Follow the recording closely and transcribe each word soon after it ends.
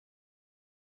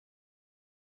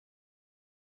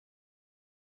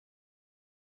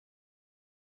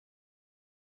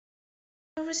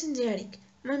Everything Derek.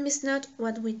 Mom is not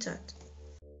what we thought.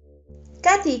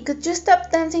 Katy, could you stop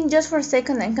dancing just for a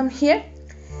second and come here?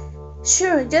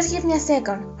 Sure, just give me a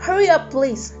second. Hurry up,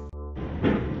 please.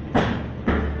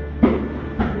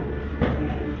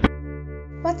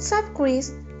 What's up,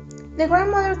 Chris? The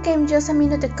grandmother came just a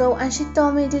minute ago and she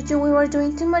told me that we were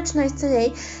doing too much noise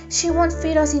today. She won't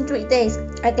feed us in 3 days.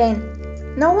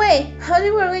 Again. No way! How are we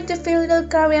going to feed little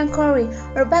Carrie and Cory?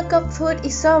 Our backup food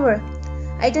is over.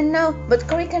 I don't know, but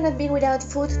Cory cannot be without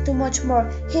food too much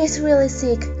more. He is really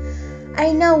sick.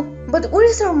 I know, but where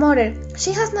is our mother?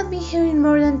 She has not been here in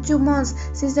more than 2 months.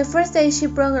 Since the first day she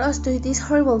brought us to this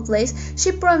horrible place,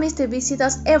 she promised to visit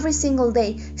us every single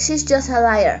day. She's just a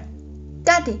liar.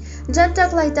 Katy, don't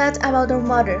talk like that about our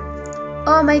mother.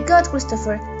 Oh my God,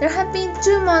 Christopher, there have been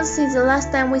 2 months since the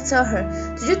last time we saw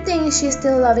her. Do you think she's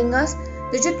still loving us?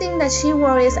 Do you think that she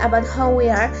worries about how we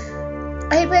are?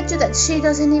 I bet you that she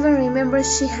doesn't even remember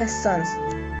she has sons.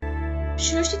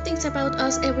 Sure, she thinks about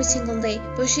us every single day,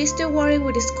 but she's too worried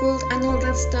with school and all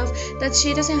that stuff that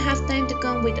she doesn't have time to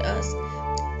come with us.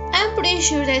 I'm pretty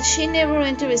sure that she never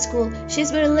went to school.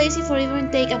 She's very lazy for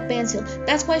even take a pencil.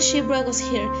 That's why she brought us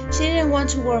here. She didn't want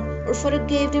to work. Her father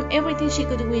gave them everything she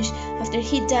could wish. After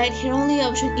he died, her only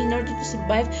option in order to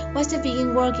survive was to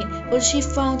begin working, but she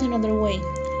found another way.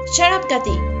 Shut up,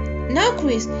 Katy. No,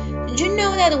 Chris. You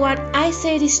know that what I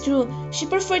said is true. She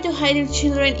preferred to hide her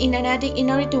children in an attic in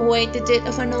order to wait the death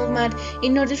of an old man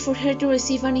in order for her to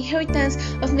receive an inheritance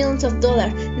of millions of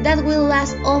dollars that will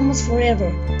last almost forever.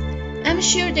 I'm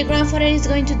sure the grandfather is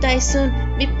going to die soon.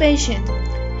 Be patient.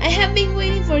 I have been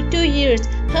waiting for 2 years.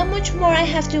 How much more I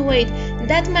have to wait?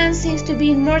 That man seems to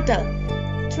be immortal.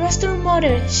 Trust our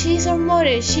mother. She is our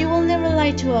mother. She will never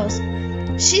lie to us.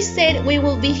 She said we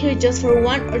will be here just for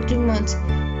 1 or 2 months.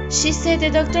 She said the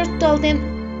doctor told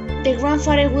them the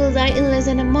grandfather will die in less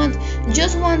than a month.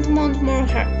 Just 1 month more,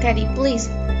 Katy, please.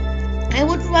 I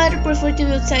would rather prefer to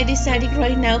be outside this attic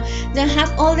right now than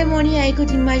have all the money I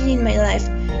could imagine in my life.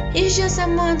 It's just a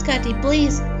month, Katy,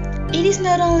 please. It is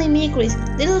not only me, Chris.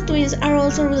 Little twins are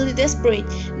also really desperate.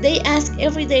 They ask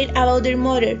every day about their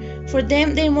mother. For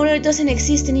them, their mother doesn't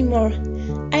exist anymore.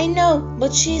 I know,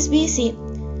 but she is busy.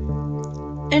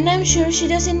 And I'm sure she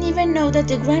doesn't even know that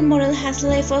the grandmother has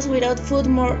left us without food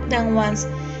more than once.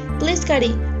 Please,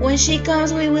 Katy, when she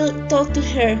comes we will talk to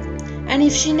her. And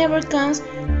if she never comes,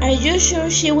 are you sure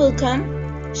she will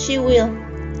come? She will.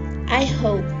 I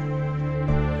hope.